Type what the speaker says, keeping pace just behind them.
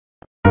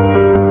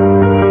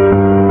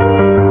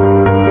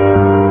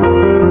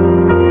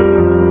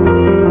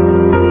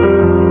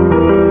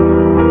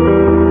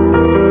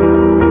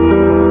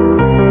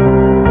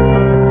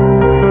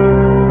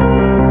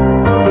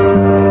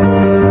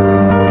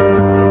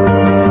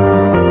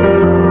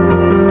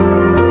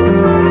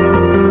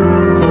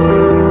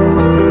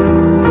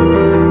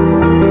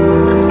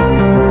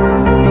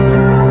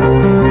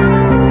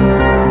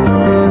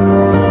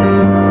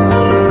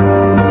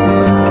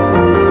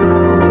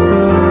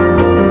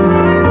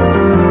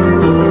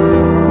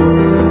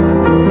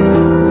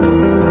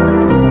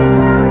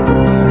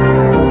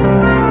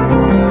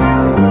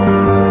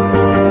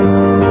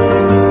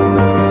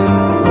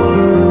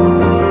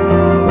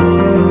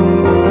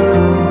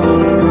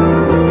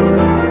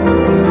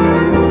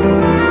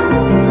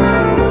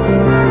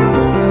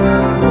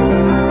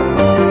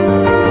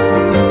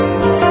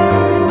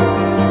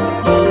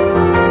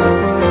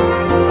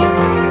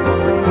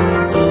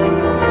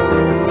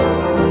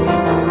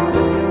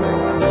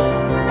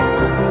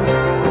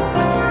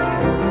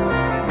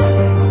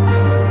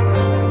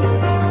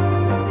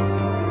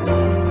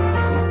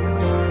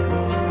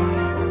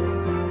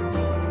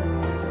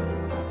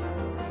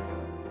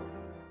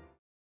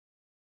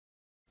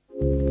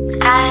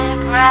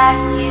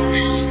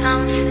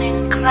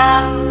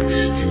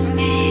close to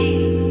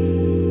me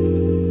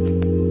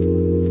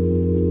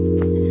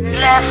and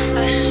left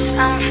with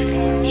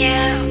something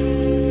new.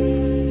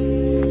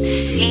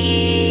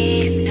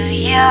 See through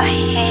your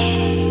hair,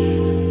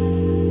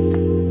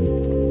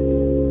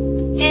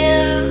 you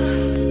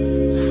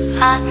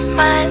haunt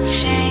my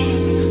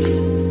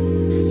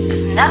dreams.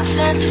 There's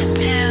nothing to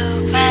do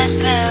but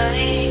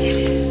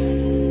believe.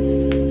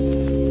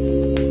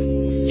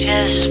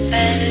 Just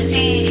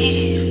believe.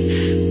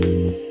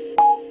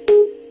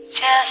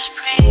 Just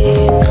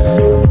breathe.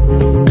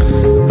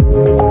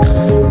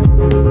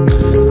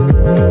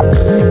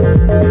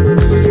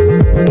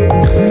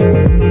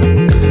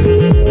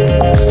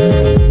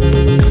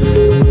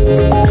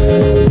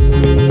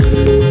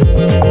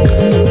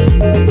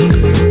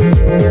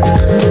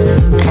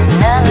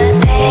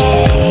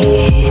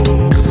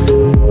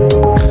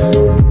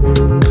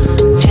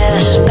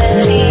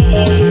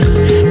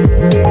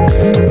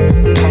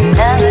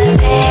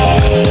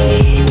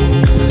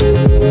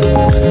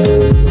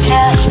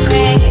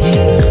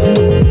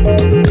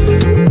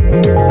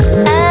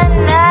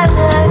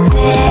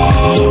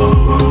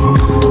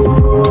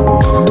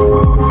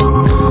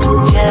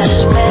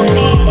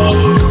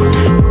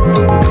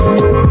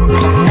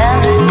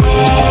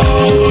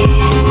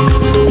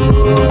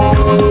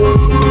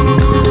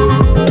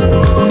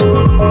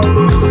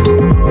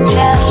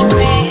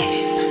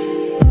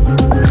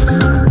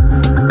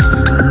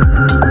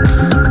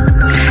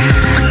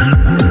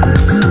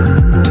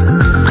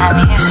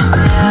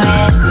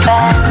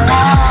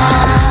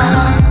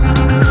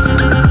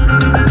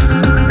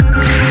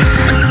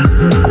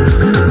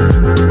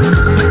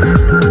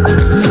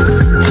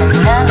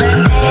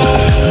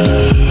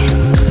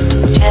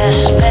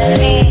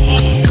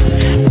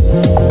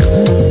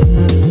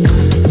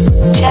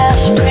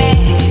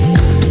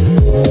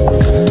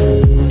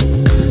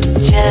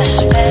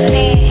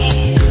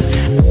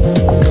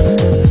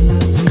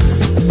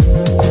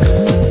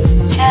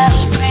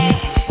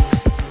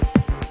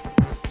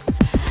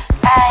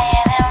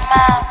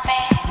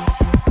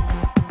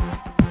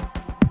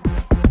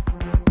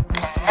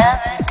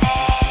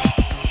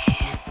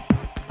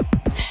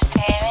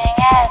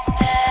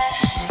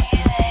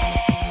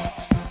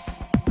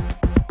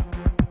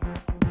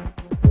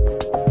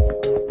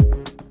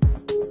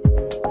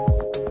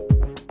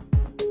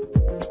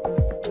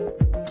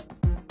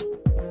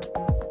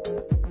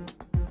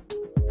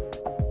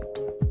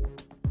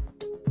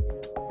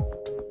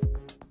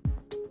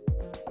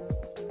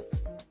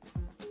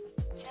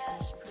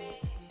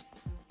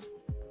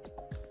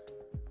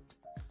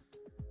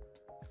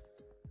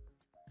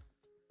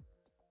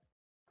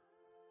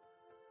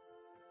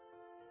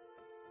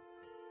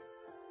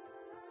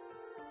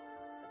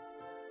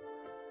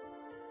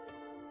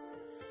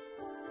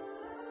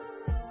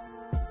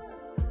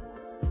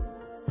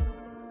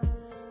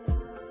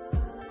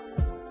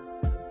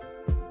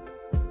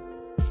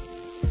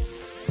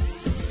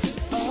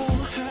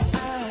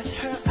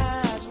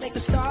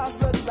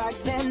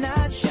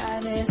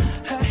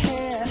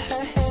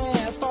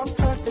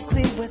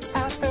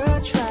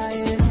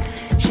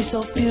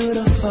 So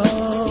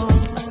beautiful,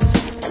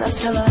 and I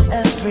tell her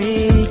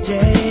every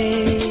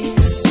day.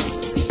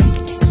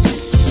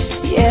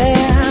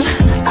 Yeah,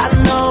 I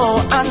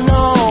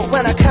know,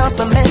 when I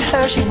compliment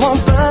her, she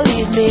won't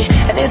believe me.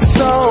 And it's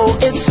so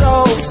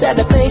sad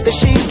to think that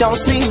she don't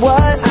see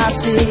what I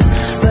see.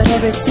 But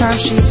every time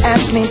she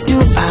asks me, do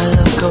I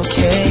look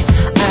okay?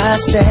 I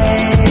say,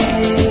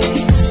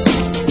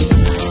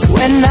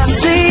 when I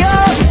see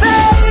your